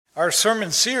Our sermon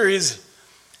series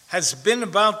has been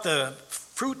about the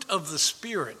fruit of the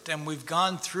Spirit, and we've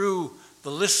gone through the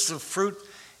lists of fruit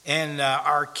and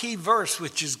our key verse,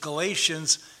 which is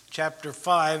Galatians chapter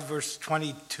 5, verse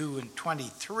 22 and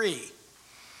 23.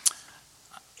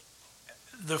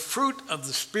 The fruit of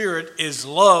the Spirit is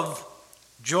love,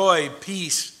 joy,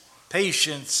 peace,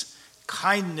 patience,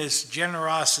 kindness,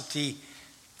 generosity,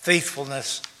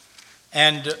 faithfulness,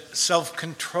 and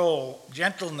self-control,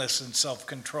 gentleness and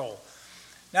self-control.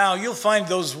 Now, you'll find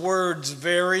those words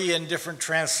vary in different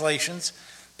translations,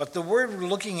 but the word we're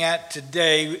looking at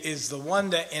today is the one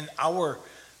that in our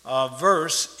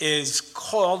verse is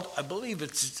called, I believe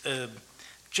it's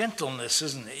gentleness,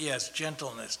 isn't it? Yes,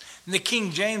 gentleness. In the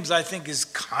King James, I think, is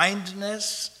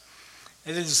kindness.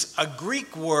 It is a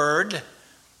Greek word,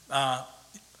 Praus.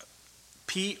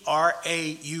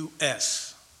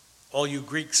 All you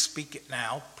Greeks speak it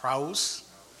now, praus.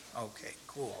 Okay,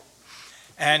 cool.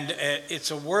 And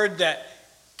it's a word that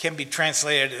can be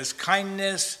translated as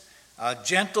kindness,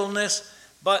 gentleness,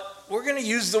 but we're going to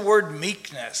use the word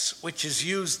meekness, which is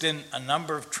used in a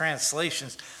number of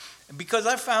translations. Because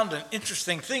I found an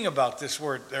interesting thing about this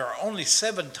word. There are only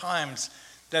 7 times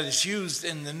that it's used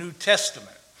in the New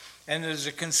Testament. And there's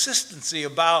a consistency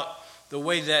about the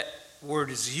way that word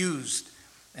is used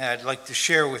that I'd like to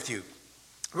share with you.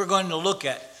 We're going to look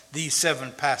at these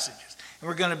 7 passages. And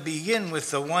we're going to begin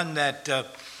with the one that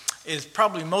is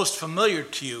probably most familiar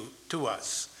to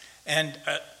us. And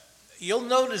you'll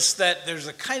notice that there's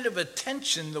a kind of a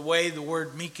tension the way the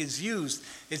word meek is used.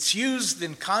 It's used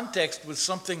in context with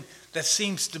something that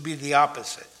seems to be the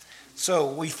opposite.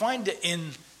 So we find it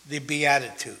in the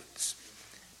Beatitudes,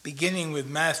 beginning with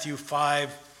Matthew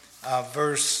 5,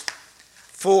 verse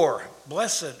 4.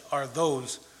 Blessed are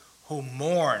those who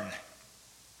mourn,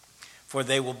 for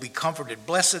they will be comforted.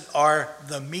 Blessed are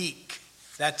the meek.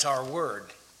 That's our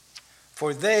word.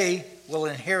 For they will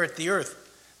inherit the earth.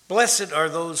 Blessed are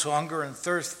those who hunger and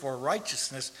thirst for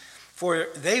righteousness, for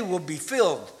they will be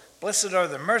filled. Blessed are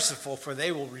the merciful, for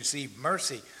they will receive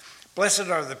mercy. Blessed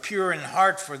are the pure in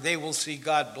heart, for they will see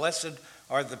God. Blessed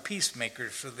are the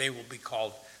peacemakers, for they will be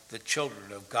called the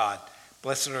children of God.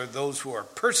 Blessed are those who are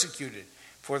persecuted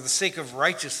for the sake of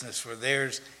righteousness, for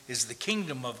theirs is the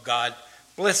kingdom of God.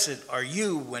 Blessed are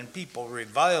you when people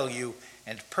revile you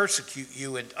and persecute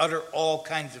you and utter all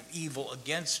kinds of evil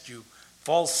against you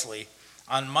falsely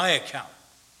on my account.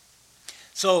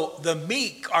 So the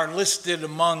meek are listed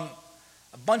among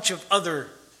a bunch of other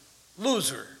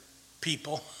loser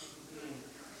people.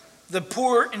 The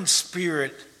poor in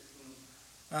spirit,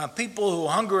 people who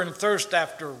hunger and thirst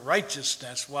after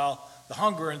righteousness, while the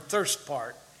hunger and thirst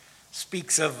part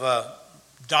speaks of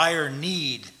dire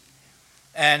need.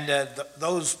 And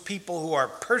those people who are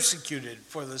persecuted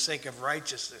for the sake of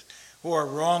righteousness, who are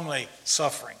wrongly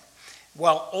suffering.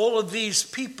 Well, all of these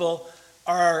people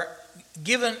are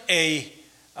given a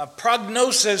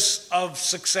prognosis of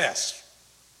success.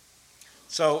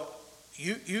 So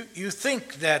you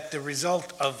think that the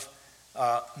result of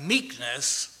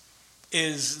meekness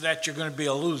is that you're going to be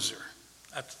a loser.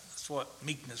 That's what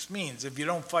meekness means. If you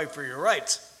don't fight for your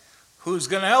rights, who's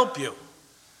going to help you?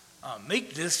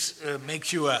 Meekness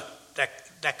makes you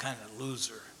that kind of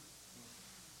loser.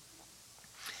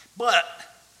 But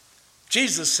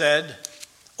Jesus said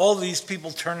all these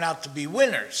people turn out to be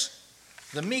winners.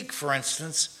 The meek, for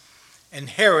instance,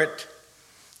 inherit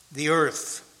the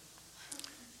earth.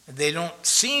 They don't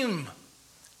seem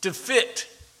to fit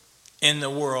in the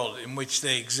world in which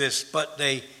they exist, but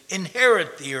they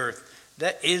inherit the earth.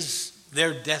 That is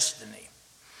their destiny.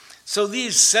 So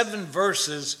these 7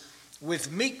 verses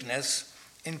with meekness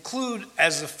include,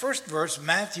 as the first verse,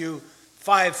 Matthew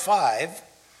 5:5,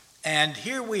 and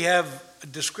here we have a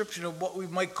description of what we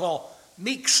might call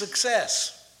meek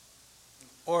success,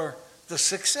 or the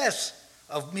success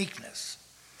of meekness.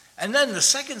 And then the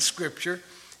second scripture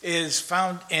is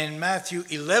found in Matthew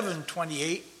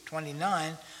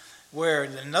 11:28-29, where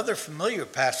another familiar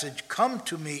passage, "Come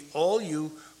to me, all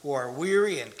you who are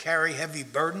weary and carry heavy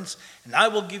burdens, and I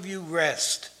will give you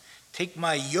rest. Take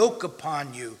my yoke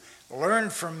upon you. Learn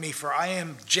from me, for I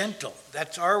am gentle."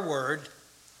 That's our word.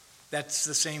 That's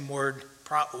the same word,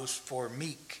 praus, for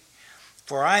meek.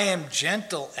 "For I am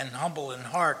gentle and humble in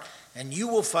heart, and you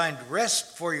will find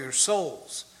rest for your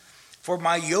souls. For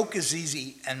my yoke is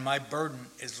easy and my burden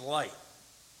is light."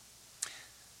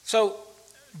 So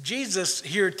Jesus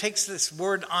here takes this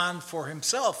word on for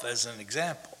himself as an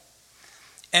example.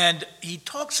 And he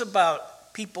talks about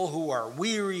people who are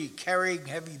weary, carrying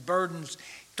heavy burdens.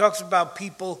 He talks about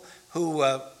people who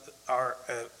have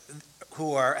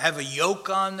a yoke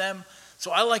on them.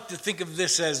 So I like to think of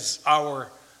this as our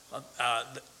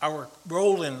our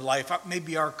role in life,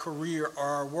 maybe our career or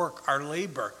our work, our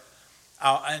labor,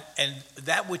 and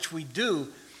that which we do.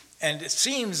 And it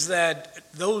seems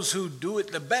that those who do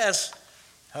it the best,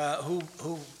 who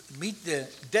meet the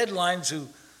deadlines,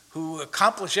 who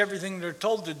accomplish everything they're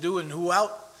told to do, and who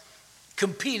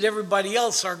out-compete everybody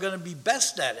else are going to be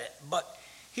best at it. But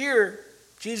here,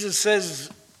 Jesus says,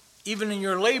 even in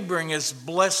your laboring, it's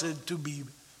blessed to be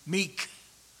meek.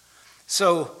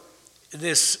 So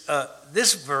this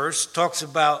verse talks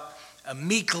about a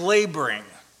meek laboring.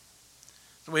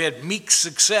 So we had meek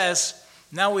success.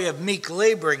 Now we have meek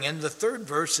laboring. And the third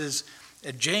verse is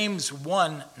James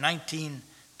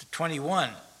 1:19-21.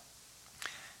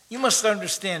 You must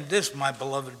understand this, my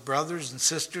beloved brothers and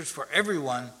sisters, for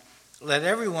let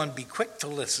everyone be quick to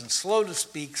listen, slow to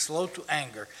speak, slow to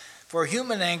anger. For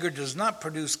human anger does not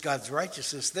produce God's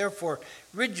righteousness. Therefore,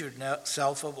 rid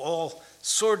yourself of all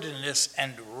sordidness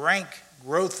and rank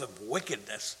growth of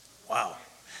wickedness. Wow.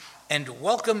 And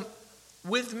welcome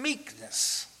with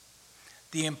meekness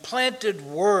the implanted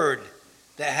word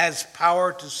that has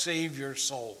power to save your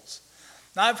souls.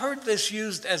 Now, I've heard this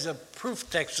used as a proof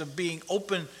text of being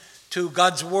open to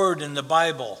God's word in the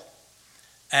Bible.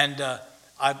 And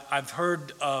I've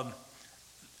heard,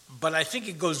 but I think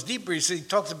it goes deeper. He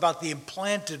talks about the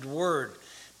implanted word.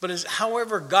 But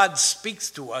however God speaks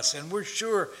to us, and we're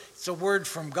sure it's a word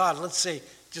from God. Let's say,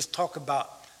 just talk about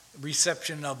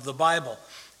reception of the Bible.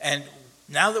 And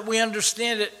now that we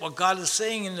understand it, what God is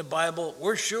saying in the Bible,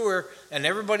 we're sure, and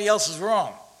everybody else is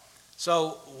wrong.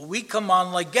 So we come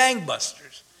on like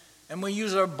gangbusters, and we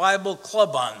use our Bible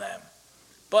club on them.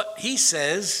 But he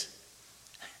says,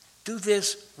 do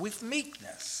this with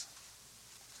meekness.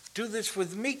 Do this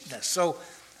with meekness. So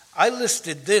I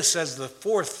listed this as the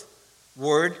fourth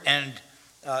word, and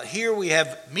here we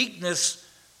have meekness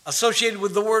associated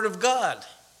with the Word of God.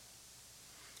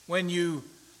 When you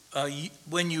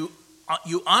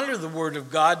honor the Word of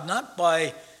God, not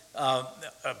by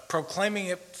proclaiming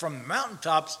it from the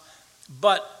mountaintops,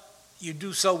 but you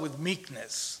do so with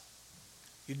meekness.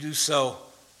 You do so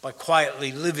by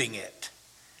quietly living it.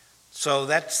 So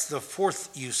that's the fourth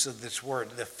use of this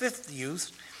word. The fifth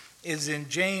use is in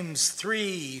James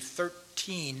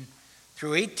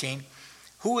 3:13-18.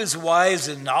 Who is wise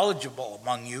and knowledgeable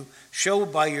among you? Show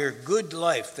by your good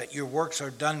life that your works are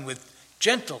done with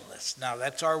gentleness. Now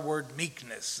that's our word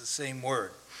meekness, the same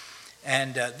word.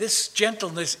 And this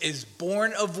gentleness is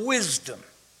born of wisdom.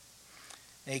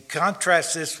 And he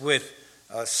contrasts this with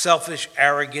selfish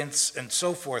arrogance and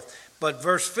so forth. But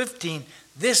verse 15,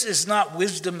 this is not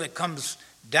wisdom that comes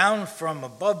down from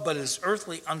above, but is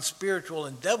earthly, unspiritual,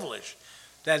 and devilish.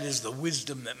 That is the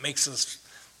wisdom that makes us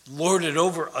lord it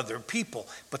over other people.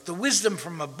 But the wisdom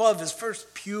from above is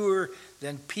first pure,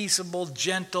 then peaceable,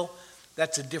 gentle.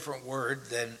 That's a different word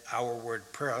than our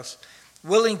word praus.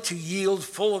 Willing to yield,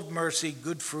 full of mercy,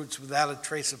 good fruits, without a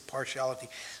trace of partiality.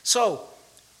 So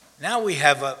now we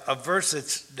have a verse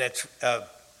that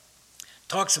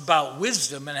talks about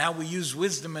wisdom and how we use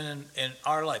wisdom in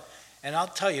our life. And I'll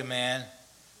tell you, man,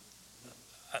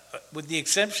 with the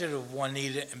exception of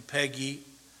Juanita and Peggy,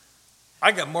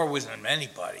 I got more wisdom than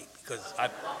anybody because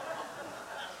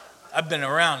I've been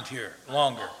around here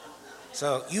longer.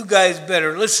 So you guys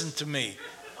better listen to me.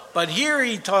 But here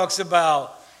he talks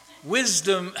about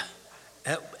wisdom,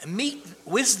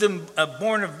 wisdom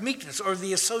born of meekness, or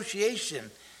the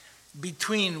association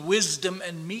between wisdom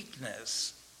and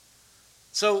meekness.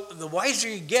 So the wiser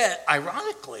you get,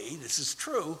 ironically, this is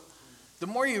true, the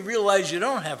more you realize you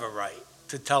don't have a right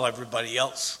to tell everybody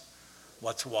else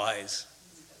what's wise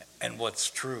and what's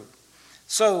true.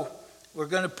 So we're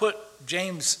going to put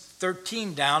James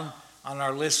 13 down on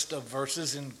our list of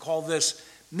verses and call this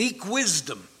meek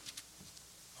wisdom.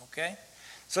 Okay?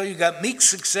 So you got meek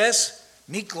success,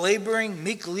 meek laboring,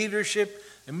 meek leadership,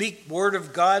 the meek word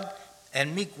of God,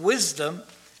 and meek wisdom.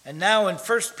 And now in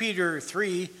 1 Peter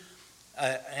 3,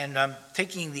 and I'm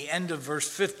taking the end of verse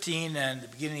 15 and the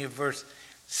beginning of verse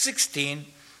 16,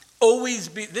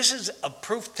 this is a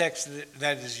proof text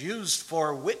that is used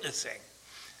for witnessing.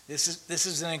 This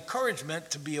is an encouragement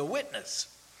to be a witness.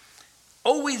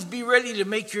 Always be ready to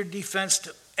make your defense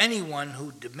to anyone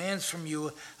who demands from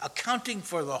you, accounting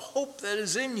for the hope that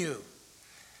is in you.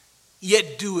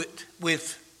 Yet do it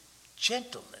with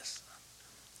gentleness,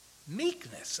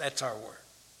 meekness, that's our word,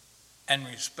 and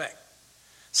respect.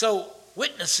 So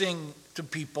witnessing to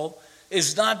people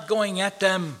is not going at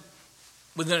them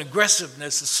with an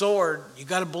aggressiveness, a sword. You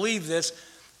got to believe this,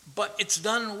 but it's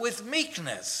done with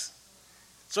meekness.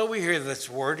 So we hear this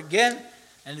word again,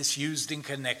 and it's used in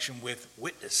connection with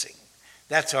witnessing.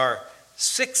 That's our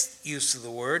sixth use of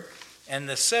the word. and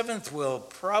the seventh will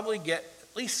probably get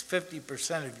at least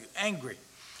 50% of you angry.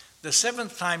 The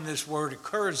seventh time this word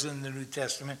occurs in the New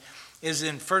Testament is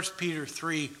in 1 Peter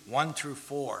 3, 1 through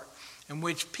 4, in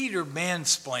which Peter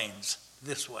mansplains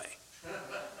this way.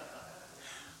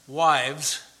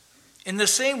 Wives, in the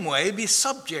same way, be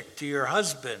subject to your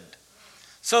husband,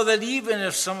 so that even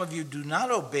if some of you do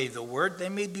not obey the word, they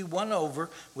may be won over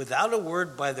without a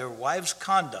word by their wives'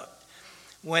 conduct,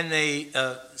 when they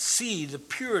see the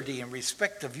purity and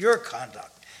respect of your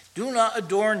conduct. Do not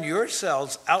adorn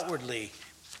yourselves outwardly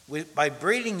by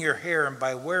braiding your hair and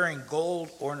by wearing gold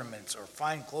ornaments or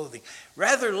fine clothing.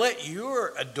 Rather, let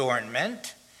your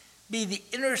adornment be the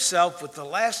inner self with the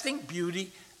lasting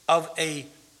beauty of a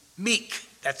meek.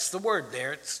 That's the word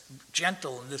there. It's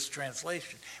gentle in this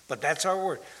translation, but that's our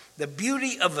word. The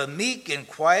beauty of a meek and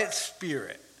quiet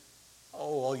spirit.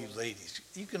 Oh, all you ladies,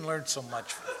 you can learn so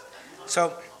much.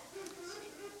 So,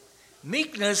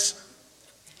 meekness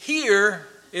here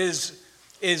is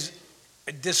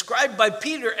described by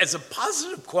Peter as a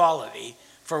positive quality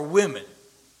for women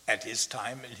at his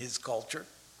time in his culture.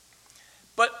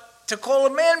 But to call a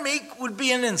man meek would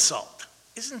be an insult.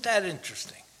 Isn't that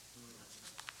interesting?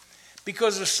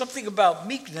 Because there's something about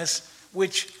meekness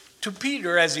which, to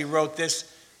Peter, as he wrote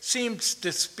this, seems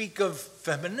to speak of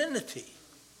femininity.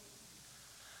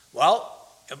 Well,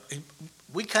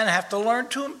 we kind of have to learn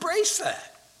to embrace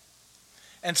that.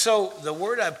 And so the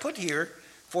word I put here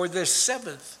for this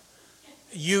seventh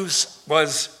use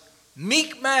was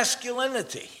meek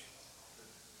masculinity.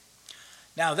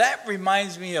 Now that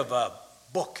reminds me of a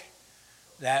book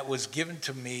that was given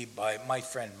to me by my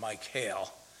friend Mike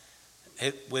Hale.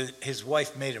 His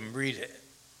wife made him read it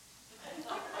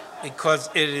because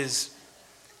it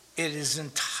is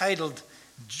entitled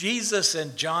Jesus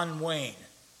and John Wayne.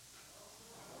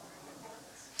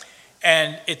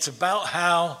 And it's about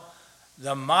how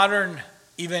the modern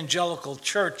evangelical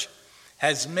church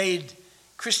has made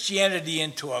Christianity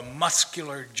into a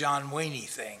muscular John Wayne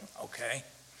thing, okay?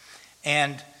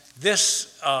 And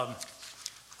this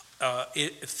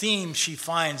theme she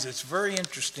finds, it's very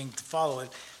interesting to follow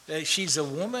it. She's a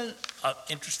woman,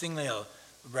 interestingly, a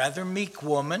rather meek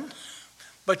woman,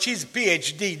 but she's a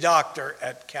PhD doctor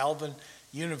at Calvin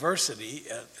University,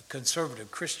 a conservative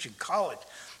Christian college.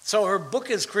 So her book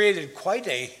has created quite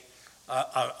a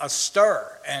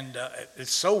stir, and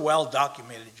it's so well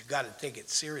documented, you got to take it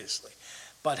seriously.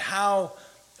 But how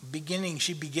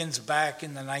she begins back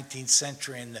in the 19th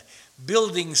century in the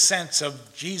building sense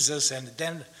of Jesus, and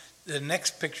then the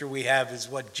next picture we have is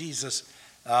what Jesus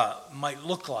might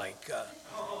look like.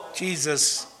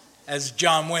 Jesus as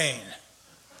John Wayne.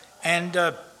 And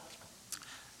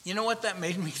you know what that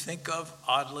made me think of,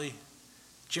 oddly?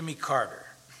 Jimmy Carter.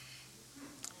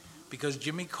 Because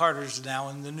Jimmy Carter's now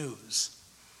in the news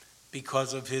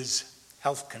because of his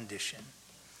health condition.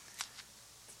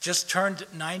 Just turned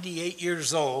 98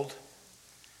 years old.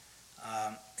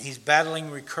 He's battling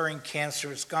recurring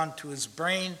cancer. It's gone to his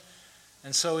brain,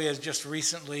 and so he has just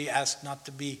recently asked not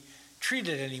to be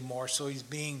treated anymore, so he's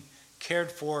being cared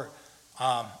for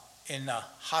in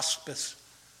hospice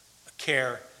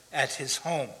care at his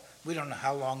home. We don't know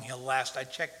how long he'll last. I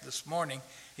checked this morning.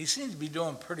 He seems to be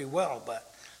doing pretty well, but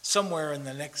somewhere in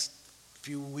the next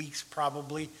few weeks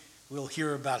probably we'll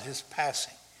hear about his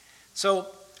passing. So,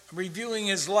 reviewing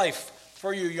his life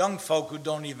for you young folk who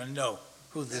don't even know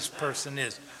who this person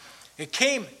is. He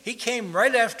came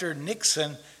right after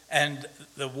Nixon and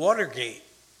the Watergate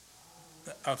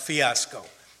fiasco,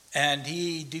 and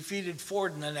he defeated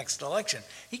Ford in the next election.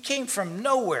 He came from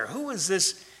nowhere. Who was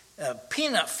this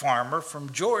peanut farmer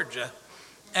from Georgia?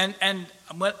 And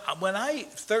when I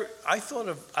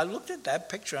looked at that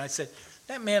picture and I said,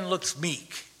 that man looks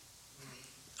meek.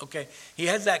 Okay, he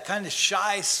has that kind of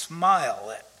shy smile,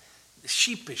 that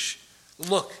sheepish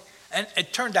look, and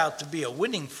it turned out to be a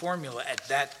winning formula at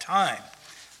that time.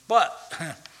 But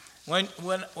when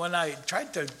I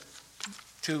tried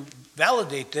to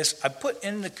validate this, I put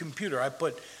in the computer,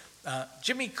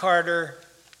 Jimmy Carter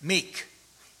meek,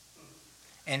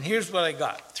 and here's what I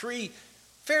got: 3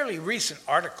 fairly recent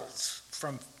articles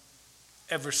from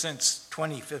ever since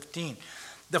 2015.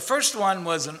 The first one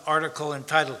was an article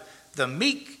entitled "The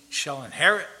Meek Shall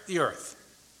Inherit the Earth,"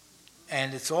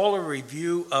 and it's all a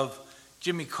review of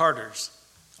Jimmy Carter's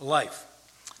life.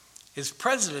 His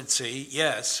presidency,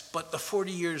 yes, but the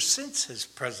 40 years since his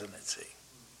presidency.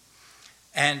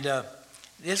 And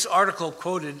this article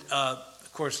quoted,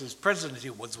 of course, his presidency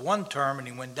was 1 term, and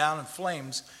he went down in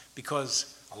flames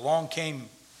because along came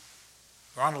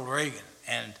Ronald Reagan,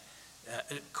 and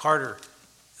Carter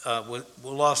was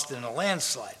lost in a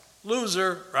landslide.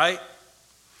 Loser, right?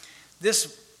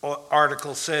 This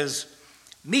article says,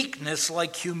 Meekness,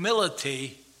 like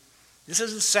humility, this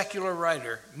is a secular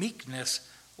writer, meekness,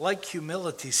 like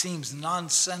humility, seems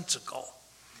nonsensical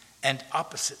and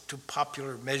opposite to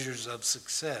popular measures of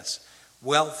success: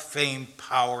 wealth, fame,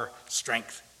 power,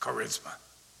 strength, charisma.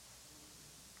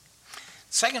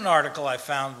 Second article I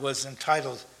found was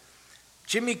entitled,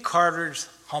 Jimmy Carter's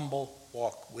Humble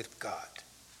Walk with God.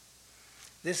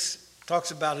 This talks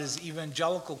about his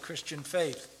evangelical Christian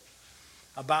faith,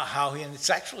 about how and it's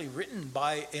actually written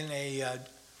in a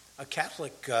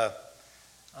Catholic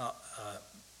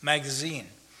magazine,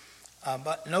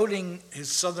 but noting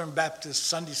his Southern Baptist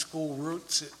Sunday school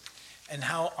roots and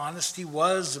how honest he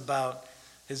was about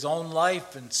his own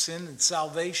life and sin and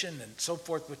salvation and so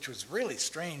forth, which was really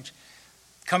strange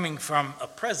coming from a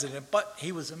president, but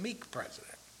he was a meek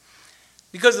president.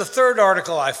 Because the third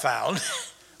article I found,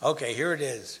 okay, here it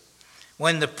is.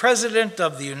 When the President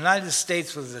of the United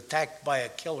States was attacked by a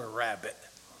killer rabbit.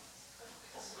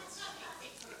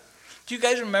 Do you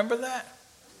guys remember that?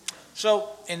 So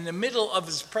in the middle of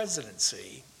his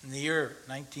presidency, in the year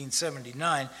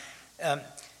 1979,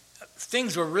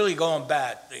 things were really going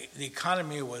bad. The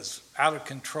economy was out of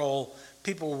control.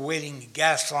 People were waiting in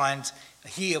gas lines.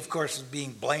 He, of course, was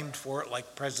being blamed for it,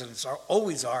 like presidents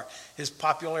always are. His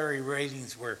popularity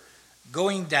ratings were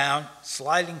going down,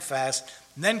 sliding fast.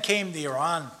 And then came the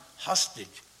Iran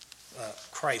hostage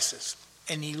crisis,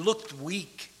 and he looked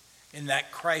weak in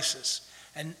that crisis.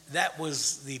 And that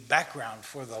was the background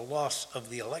for the loss of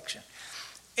the election.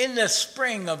 In the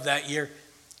spring of that year,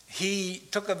 he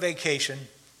took a vacation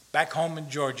back home in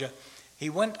Georgia. He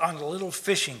went on a little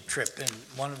fishing trip in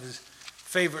one of his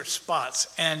favorite spots.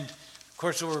 And, of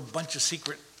course, there were a bunch of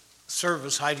Secret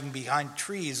Service hiding behind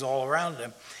trees all around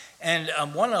him. And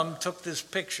one of them took this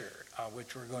picture,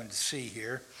 which we're going to see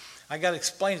here. I got to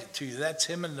explain it to you. That's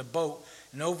him in the boat.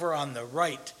 And over on the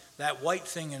right, that white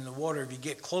thing in the water, if you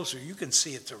get closer, you can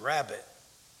see it's a rabbit.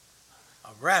 A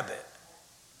rabbit.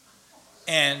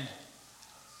 And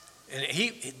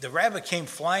the rabbit came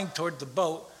flying toward the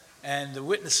boat, and the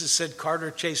witnesses said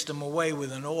Carter chased him away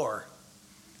with an oar.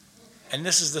 And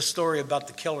this is the story about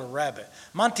the killer rabbit.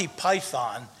 Monty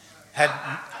Python had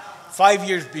 5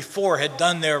 years before had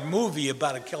done their movie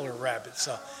about a killer rabbit.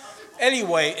 So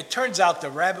anyway, it turns out the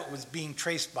rabbit was being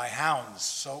traced by hounds,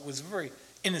 so it was a very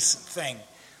innocent thing.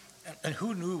 And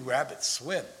who knew rabbits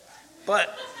swim?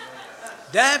 But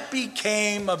that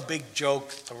became a big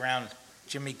joke around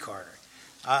Jimmy Carter.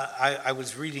 I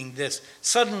was reading this.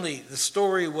 Suddenly, the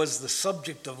story was the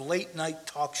subject of late-night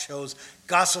talk shows,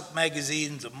 gossip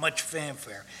magazines of much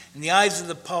fanfare. In the eyes of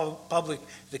the public,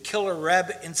 the killer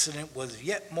rabbit incident was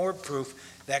yet more proof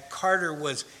that Carter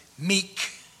was meek,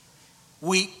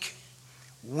 weak,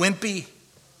 wimpy,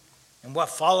 and what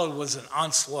followed was an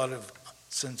onslaught of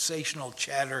sensational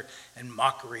chatter and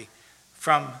mockery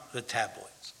from the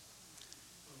tabloids.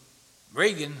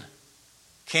 Reagan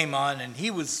came on, and he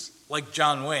was like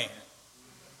John Wayne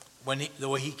the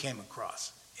way he came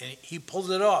across. And he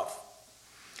pulled it off.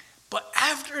 But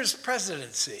after his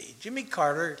presidency, Jimmy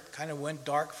Carter kind of went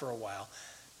dark for a while.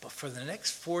 But for the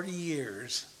next 40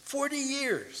 years,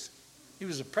 he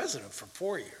was a president for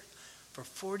 4 years. For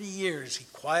 40 years, he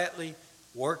quietly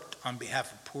worked on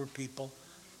behalf of poor people,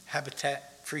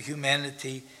 Habitat for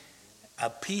Humanity, a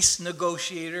peace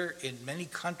negotiator in many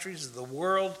countries of the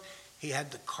world. He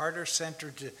had the Carter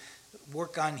Center to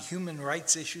work on human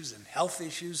rights issues and health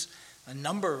issues. A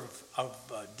number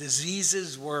of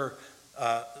diseases were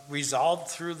resolved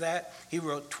through that. He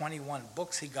wrote 21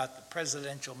 books. He got the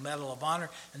Presidential Medal of Honor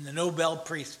and the Nobel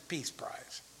Peace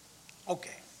Prize. Okay.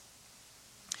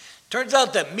 Turns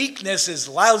out that meekness is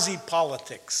lousy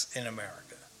politics in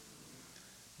America,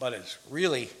 but it's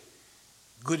really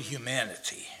good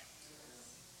humanity.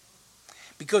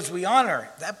 Because we honor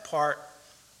that part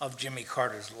of Jimmy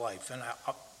Carter's life, and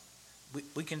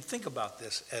we can think about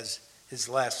this as his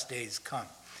last days come.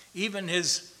 Even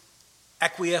his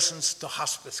acquiescence to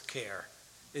hospice care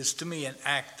is, to me, an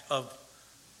act of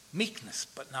meekness,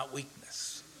 but not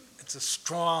weakness. It's a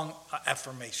strong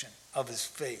affirmation of his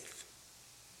faith.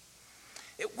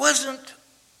 It wasn't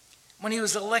when he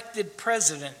was elected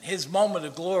president, his moment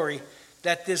of glory,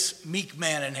 that this meek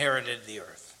man inherited the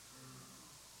earth.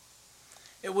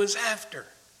 It was after,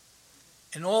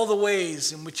 in all the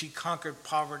ways in which he conquered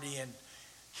poverty and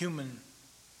human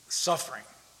suffering,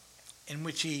 in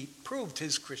which he proved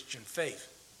his Christian faith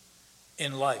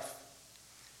in life.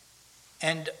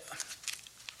 And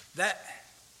that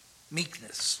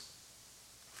meekness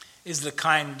is the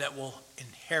kind that will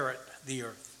inherit the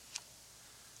earth.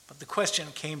 But the question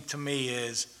came to me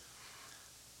is,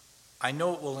 I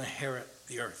know it will inherit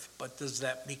the earth, but does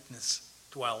that meekness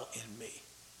dwell in me?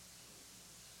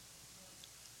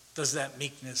 Does that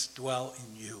meekness dwell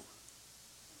in you?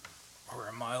 Or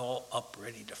am I all up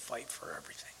ready to fight for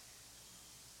everything?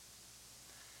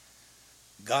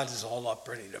 God is all up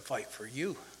ready to fight for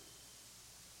you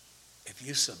if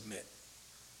you submit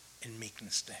in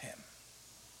meekness to him.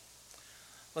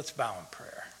 Let's bow in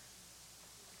prayer.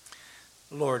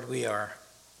 Lord, we are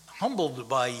humbled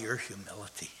by your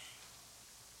humility.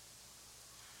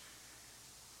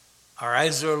 Our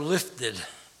eyes are lifted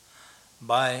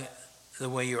by the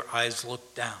way your eyes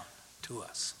look down to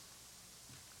us.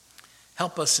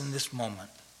 Help us in this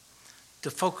moment to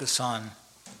focus on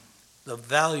the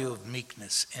value of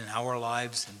meekness in our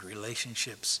lives and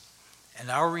relationships and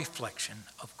our reflection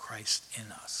of Christ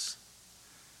in us.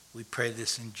 We pray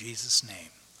this in Jesus' name.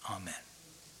 Amen.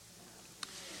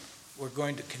 We're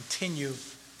going to continue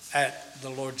at the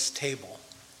Lord's table.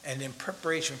 And in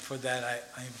preparation for that,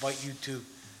 I invite you to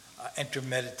enter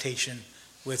meditation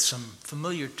with some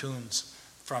familiar tunes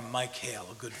from Mike Hale,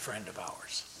 a good friend of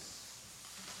ours.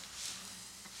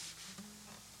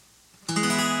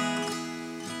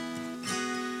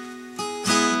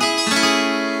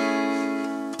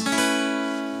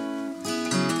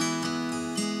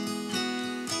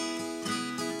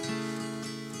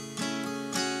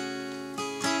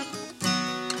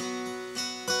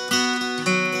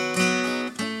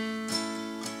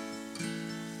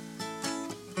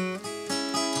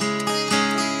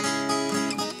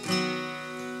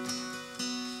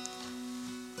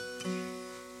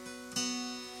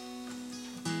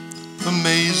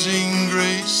 Amazing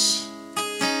grace,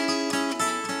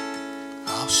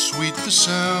 how sweet the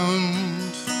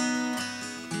sound.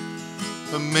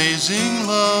 Amazing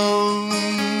love,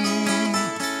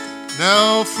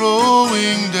 now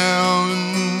flowing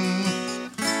down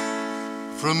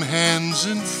from hands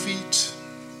and feet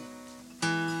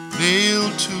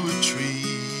nailed to a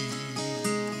tree.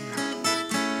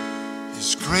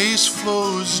 His grace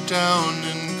flows down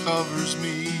and covers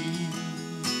me.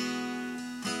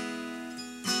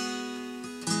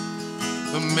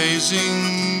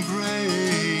 Amazing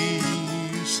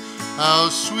grace, how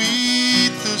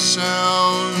sweet the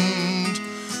sound.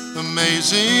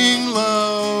 Amazing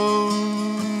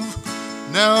love,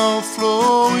 now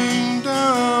flowing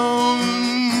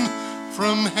down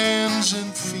from hands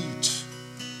and feet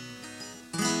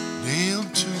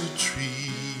nailed to a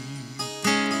tree.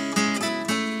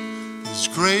 His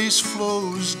grace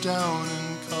flows down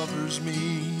and covers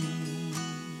me.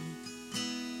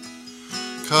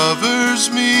 Covers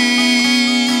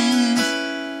me,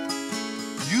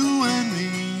 you and me.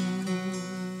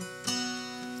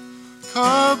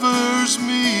 Covers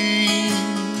me, you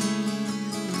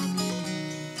and me.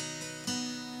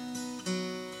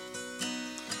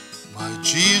 My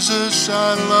Jesus,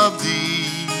 I love thee.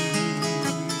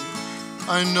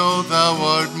 I know thou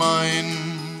art mine.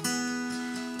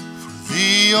 For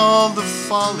thee all the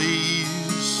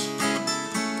follies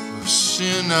of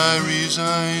sin I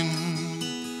resign.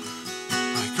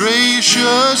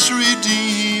 Gracious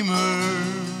Redeemer,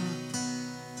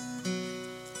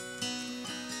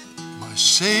 my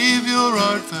Savior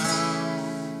art thou.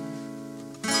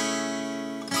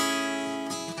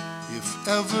 If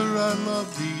ever I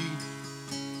love thee,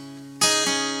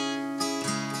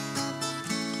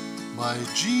 my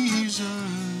Jesus,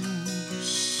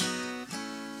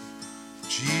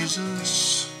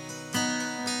 Jesus,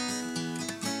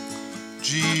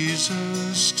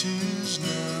 Jesus 'tis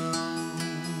now.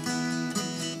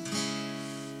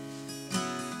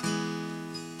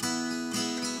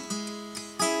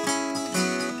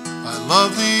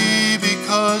 Love thee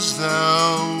because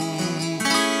thou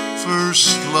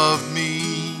first loved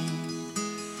me.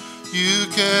 You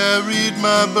carried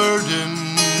my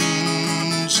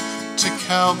burdens to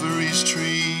Calvary's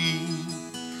tree.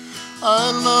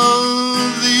 I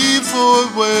love thee for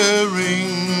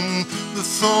wearing the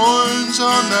thorns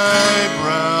on thy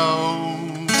brow.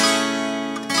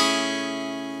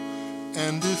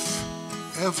 And if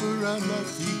ever I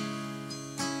love thee,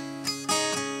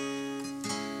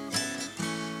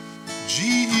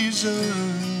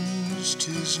 Jesus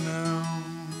 'tis now.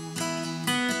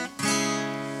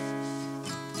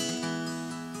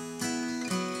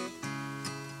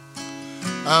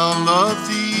 I'll love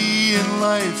thee in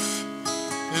life,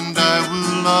 and I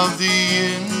will love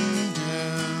thee in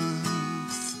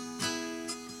death,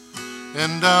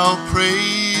 and I'll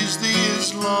praise thee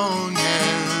as long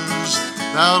as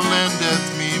thou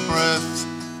lendeth me breath.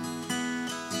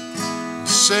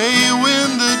 Say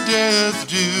when the death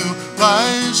dew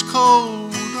lies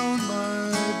cold on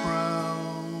my brow,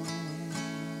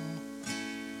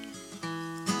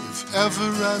 if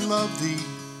ever I love thee,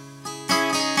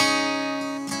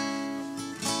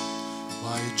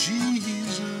 my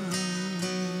Jesus.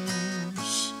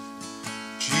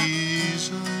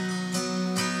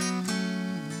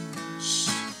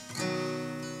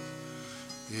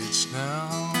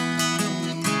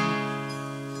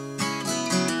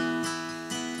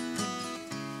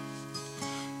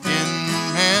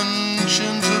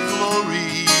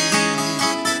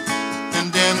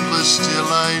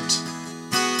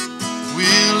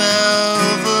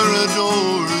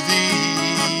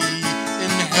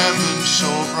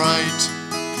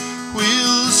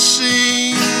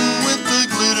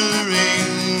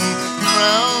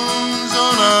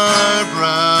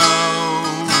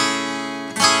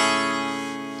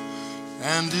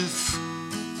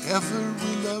 ever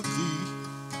we love thee.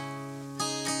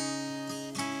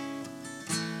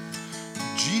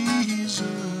 Jesus,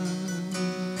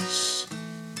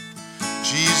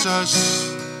 Jesus,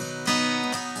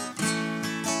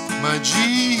 my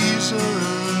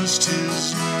Jesus,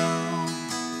 'tis now.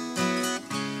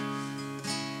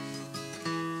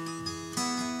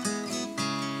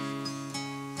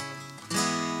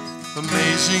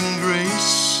 Amazing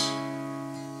grace,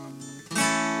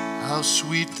 how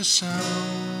sweet the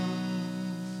sound